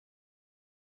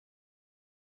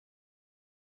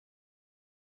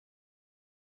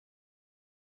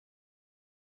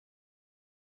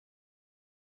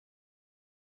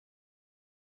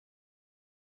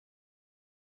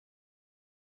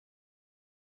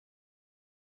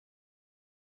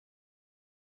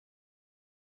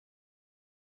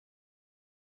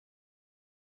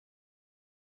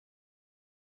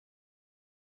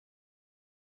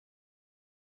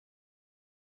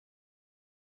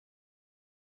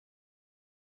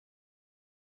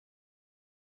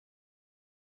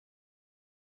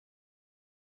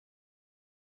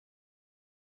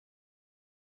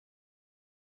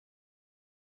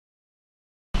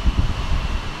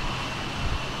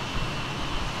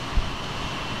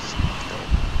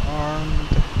around.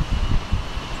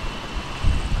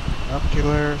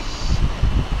 Binoculars.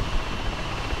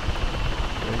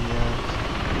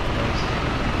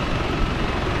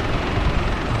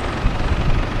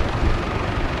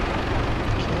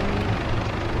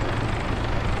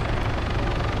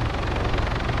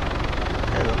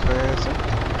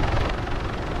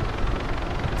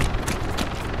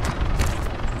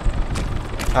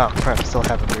 Oh crap, I still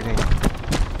have a grenade.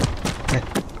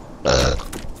 Look.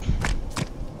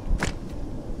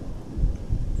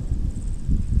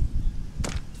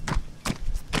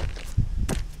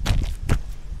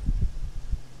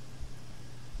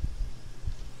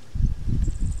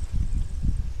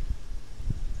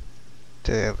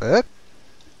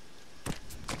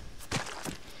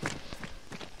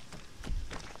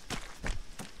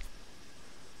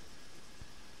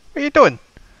 What are you doing?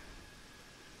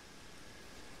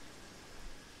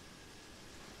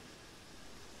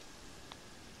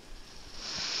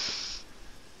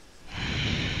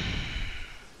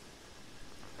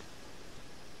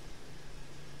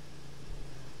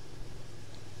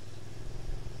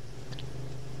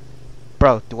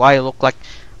 Bro, do I look like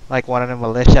one of the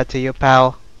militia to you,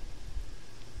 pal?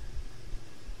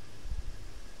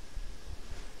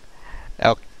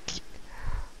 Okay.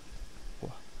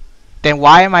 Then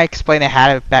why am I explaining I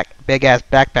had a big ass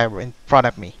backpack in front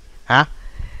of me? Huh?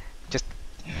 Just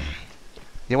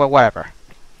you know, whatever.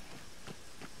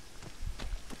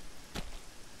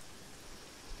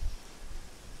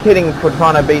 Kidding for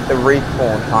trying to beat the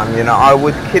respawn time, you know, I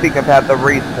was kidding about the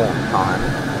respawn time.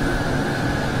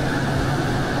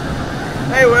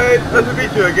 Hey Wade, nice to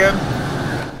meet you again.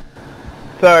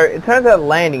 So, it turns out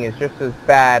landing is just as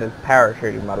bad as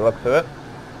parachuting by the looks of it.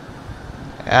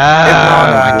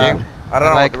 I don't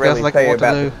know what to really say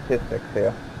about the statistics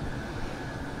here.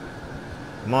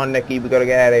 Come on, Nicky, we gotta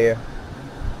get out of here.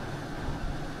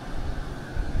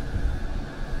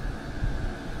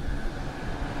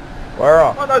 We're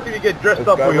off. Oh, nice if you get dressed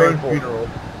up for your own funeral.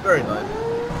 Very nice.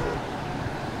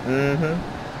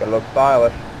 Mm-hmm. Gotta look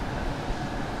stylish.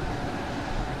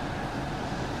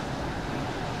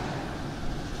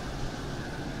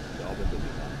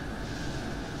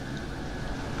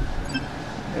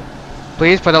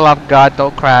 Please, for the love of God,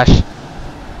 don't crash.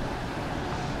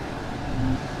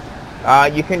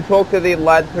 You can talk to the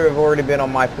lads who have already been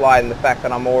on my flight and the fact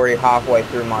that I'm already halfway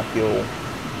through my fuel.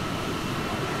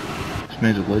 This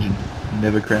man's a legend. He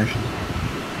never crashes.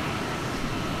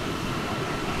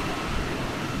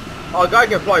 Oh, guy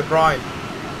can fly fine.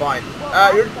 Fine.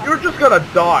 You're just gonna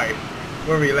die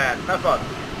when we land. Have fun.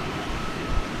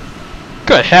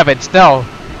 Good heavens, no.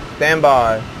 Stand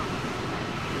by.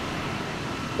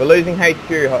 We're losing HQ.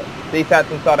 DSAT's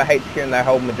inside a HQ and they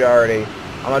hold majority.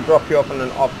 I'm gonna drop you off on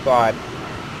an offside.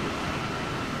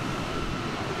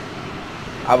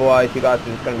 Otherwise, you guys are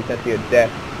just gonna be sent to your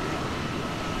death.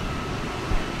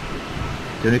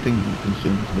 The only thing that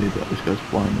concerns me about this guy's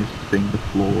flying is seeing the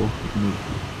floor in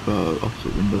the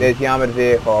opposite window. There's the armoured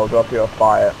vehicle. I'll drop you off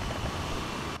by it.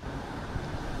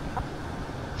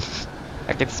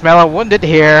 I can smell a wounded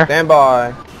here. Stand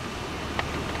by.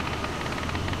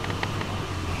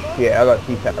 Yeah, I got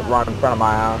DSAT right in front of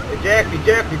my house. Hey, Jack,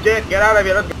 get out of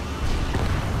here. Let's go.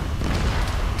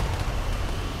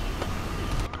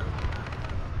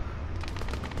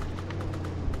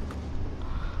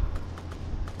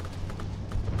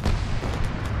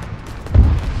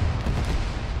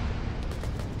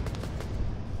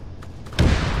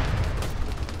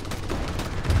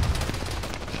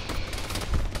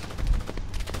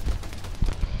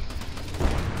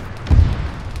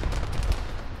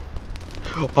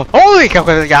 Holy cow!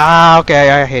 Ah, okay,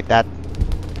 I hate that.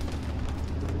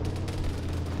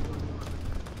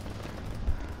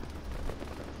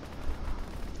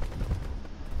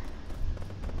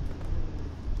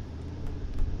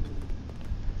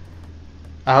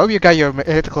 I hope you got your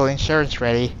medical insurance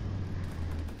ready.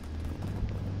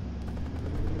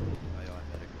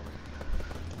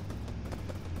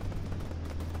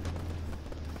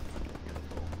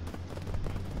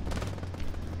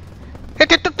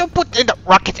 Don't put in the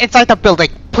rockets inside the building,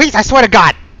 please! I swear to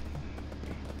God.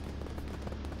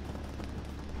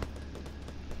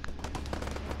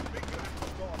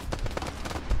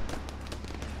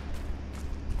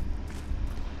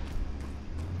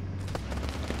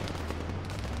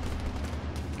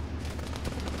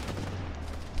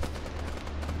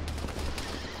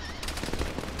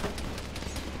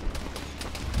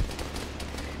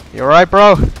 You alright,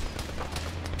 bro?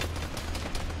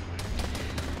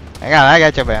 Hang on, I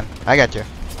got you, man. I got you.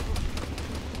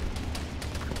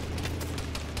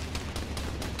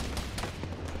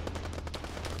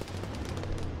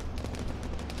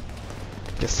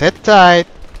 Just sit tight.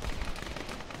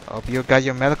 Hope you got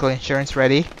your medical insurance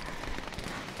ready.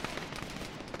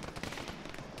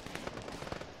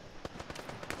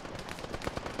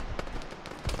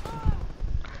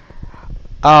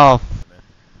 Oh,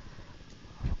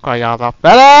 cry out of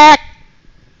medic!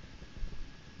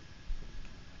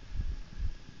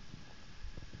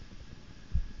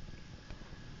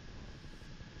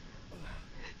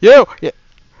 You! Yeah.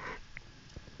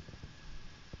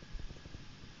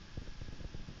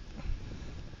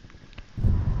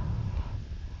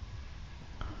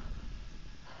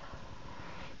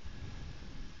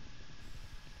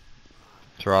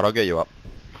 It's alright, I'll get you up.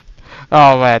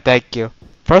 Oh man, thank you.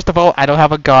 First of all, I don't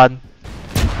have a gun.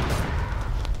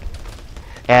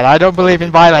 And I don't believe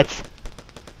in violence.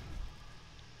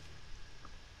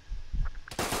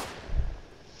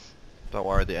 Don't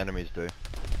worry, the enemies do.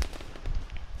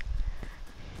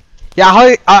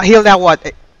 Yeah, I'll heal that one.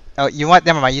 Oh, you want?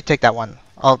 Never mind. You take that one.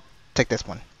 I'll take this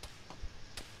one.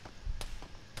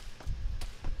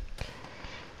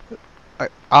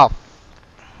 Oh.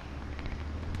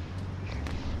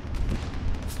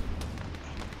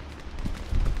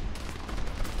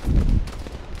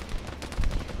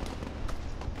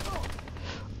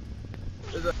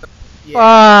 Yeah.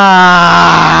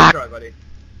 Ah! Good try, buddy.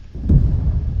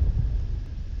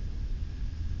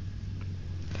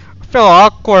 I feel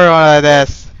awkward on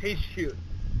this. HQ.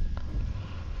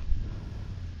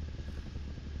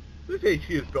 This HQ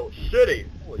is built shitty.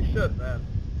 Holy shit, man.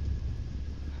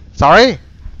 Sorry?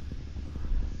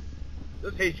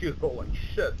 This HQ is built like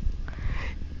shit.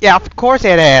 Yeah, of course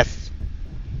it is.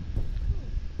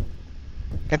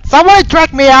 Can someone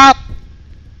track me out?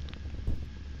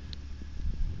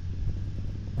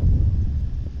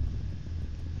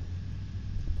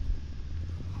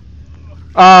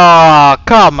 Oh,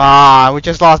 come on. We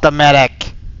just lost the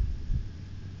medic.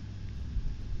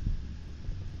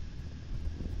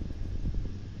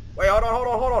 Wait,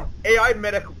 hold on. AI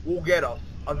medic will get us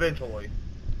eventually.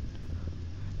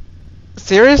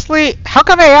 Seriously? How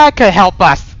come AI can help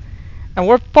us? And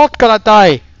we're both gonna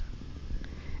die.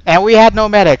 And we had no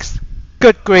medics.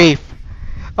 Good grief.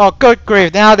 Oh, good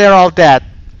grief. Now they're all dead.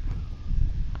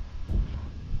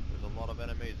 There's a lot of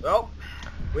enemies. Well,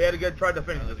 we had to get try to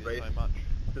finish this race. So much.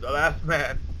 To the last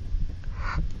man.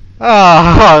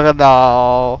 Oh,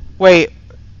 no. Wait.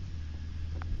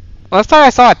 Last time I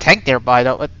saw a tank nearby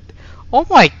though. Oh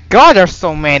my god, there's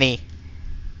so many.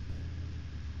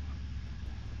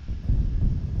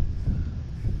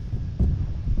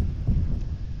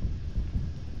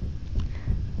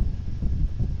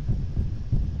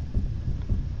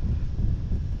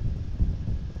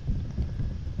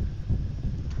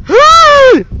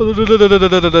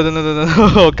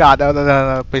 Oh god,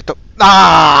 no, please don't.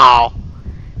 No!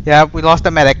 Yeah, we lost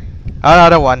the medic.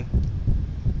 Another one.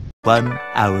 1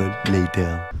 hour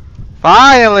later.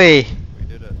 Finally! We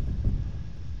did it.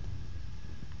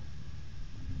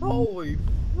 Holy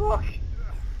fuck. We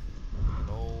can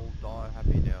all die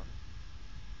happy now.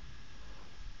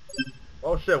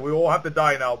 Oh shit, we all have to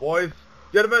die now, boys.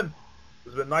 Gentlemen,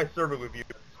 it's been nice serving with you.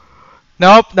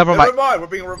 Nope, never Never mind. mind, we're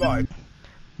being revived.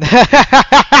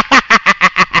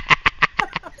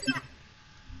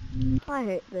 I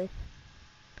hate this.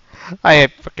 I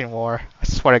hate freaking war. I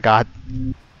swear to God.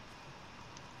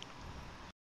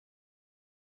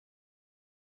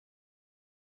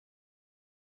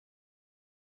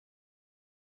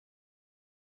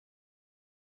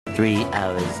 Three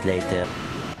hours later.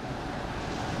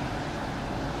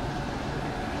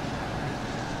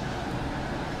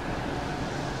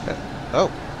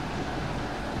 Oh.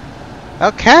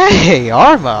 Okay,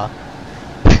 Arma.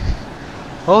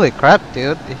 Holy crap,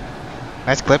 dude.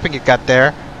 Nice clipping you got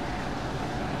there.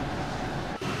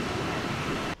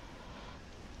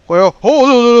 Well,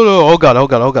 oh god,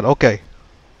 okay.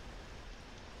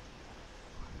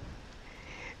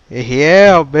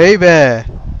 Yeah, baby.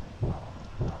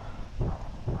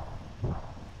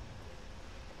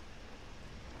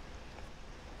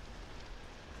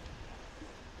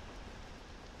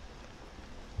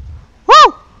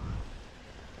 Woo!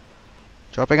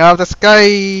 Dropping out of the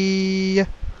sky.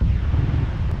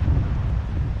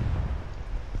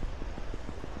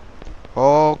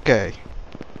 Okay.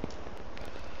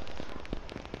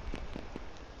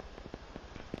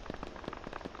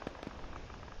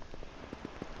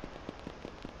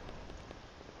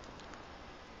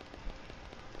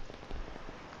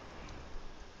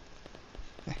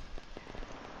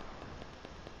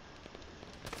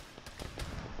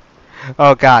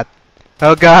 Oh god.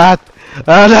 Oh god.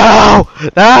 Oh no!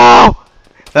 No!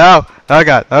 No! Oh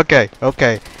god. Okay.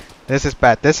 Okay. This is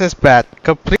bad. This is bad.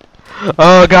 Complete.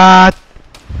 Oh god.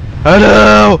 Oh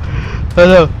no! Oh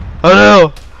no! Oh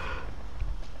no!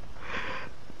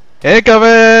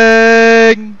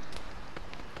 Incoming!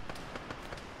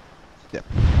 Yep.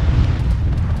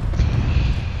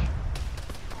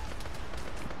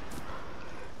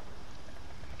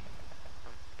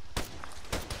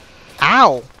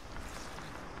 Ow!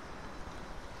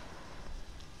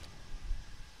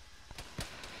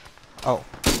 Oh.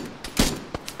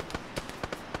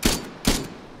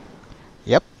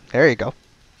 Yep, there you go.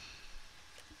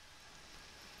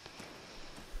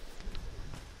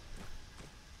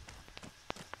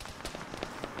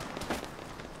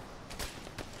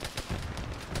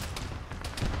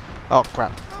 Oh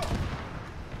crap.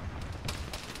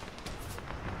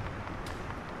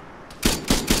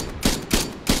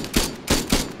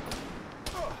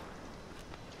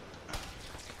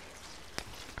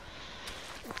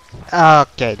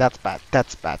 Okay, that's bad.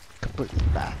 That's bad. Completely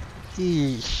bad.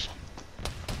 Eesh.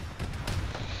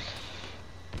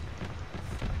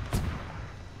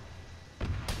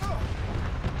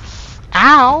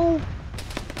 Ow!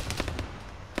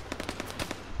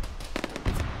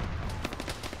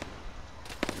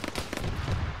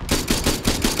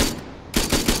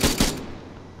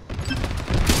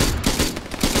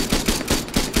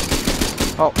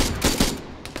 Oh.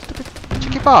 Stupid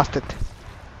cheeky bastard.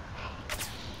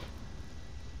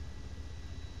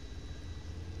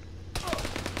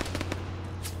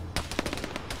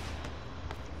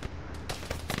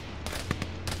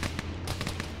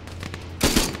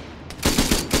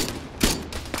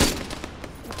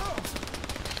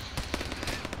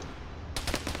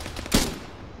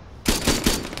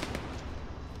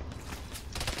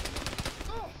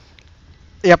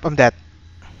 Yep, I'm dead.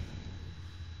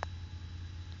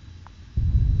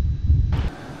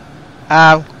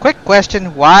 Quick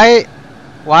question, why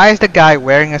is the guy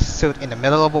wearing a suit in the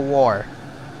middle of a war?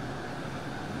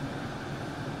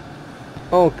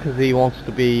 Oh, because he wants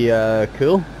to be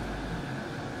cool.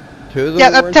 Two of them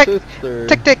Yeah, wearing suits, or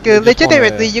technically, they just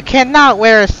legitimately, wanna- you cannot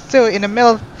wear a suit in the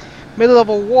middle of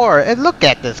a war. And look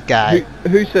at this guy.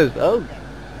 Who says oh?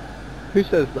 Who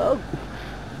says oh?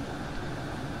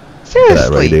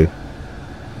 Seriously.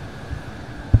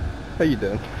 How you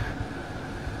doing?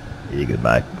 You good,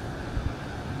 mate?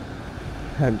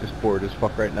 I'm just bored as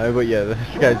fuck right now, but yeah,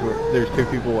 there's two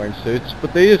people wearing suits,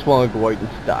 but they just want to go out in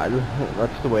style.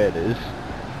 That's the way it is.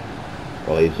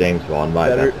 Well, he's James Bond, mate,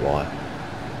 Better- that's why.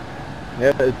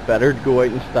 Yeah, it's better to go out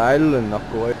in style and not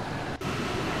go out.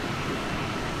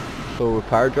 So we're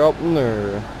power dropping,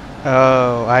 or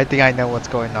Oh, I think I know what's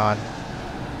going on.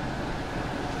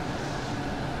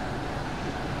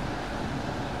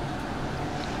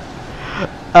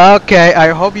 Okay, I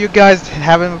hope you guys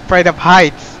haven't afraid of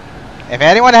heights. If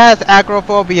anyone has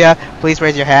agoraphobia, please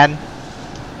raise your hand.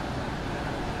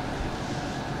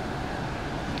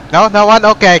 No, no one?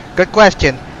 Okay, good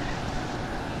question.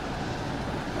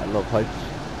 I love heights.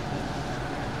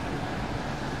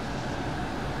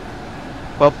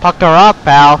 Well, pucker up,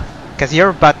 pal, cause you're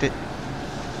about to...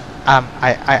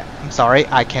 I'm sorry,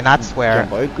 I cannot swear.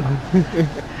 Jump out.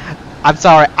 I'm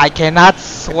sorry, I cannot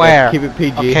swear. Keep it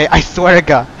PG. Okay, I swear to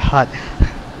God.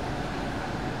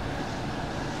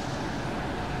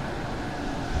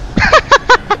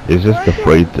 It's just a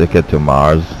free ticket to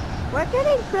Mars. We're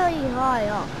getting pretty high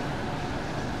up.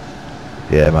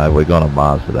 Yeah, mate, we're going to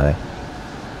Mars today.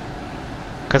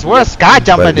 Cause we're sky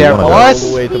jumping But you there, wanna go All boys.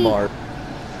 the way to Mars.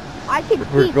 I can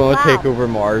We're see going to take clouds. over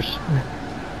Mars.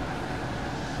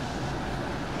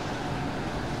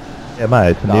 Yeah,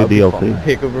 mate, it's a new That'd be fun. DLC.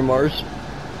 Take over Mars.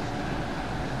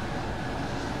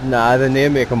 Nah, then they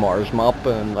make a Mars map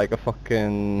and like a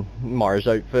fucking Mars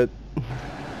outfit.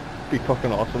 Be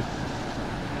fucking awesome.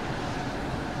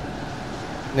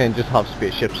 And then just have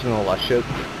spaceships and all that shit.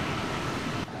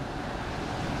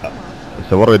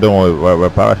 So what are we doing? We're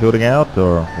parachuting out,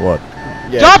 or what?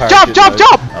 Yeah, Jump, jump, parachute jump, out.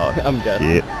 jump! Oh, I'm dead.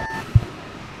 shit.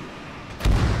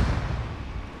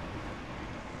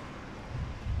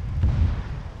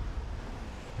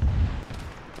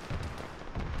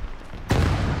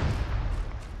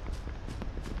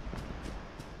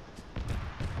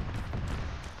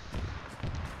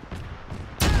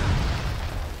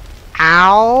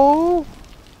 Ow!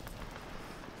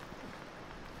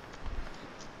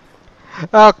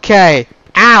 Okay,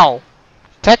 ow!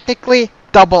 Technically,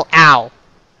 double ow.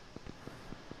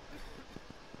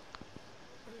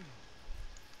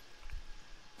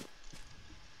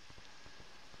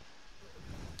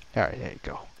 Alright, there you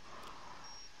go.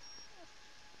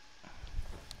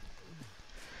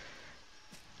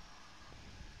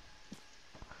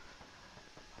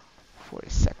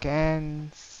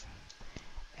 $40.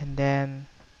 And then...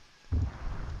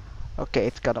 Okay,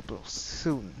 it's gonna blow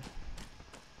soon.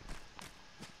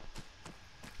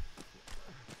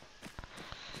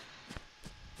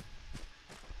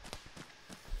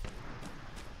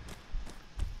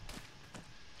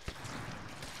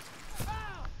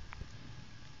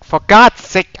 For God's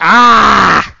sake!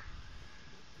 Ah!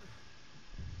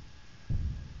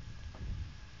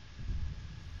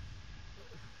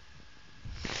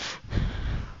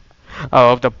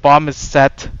 Oh, the bomb is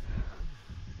set.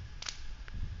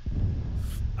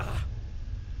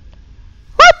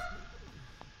 What?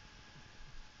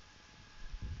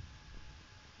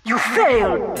 You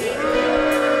failed!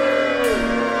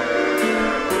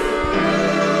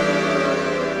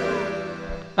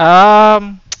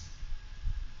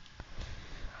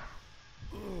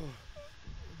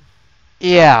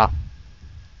 Yeah.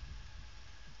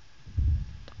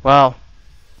 Well.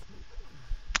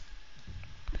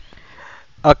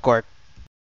 Awkward.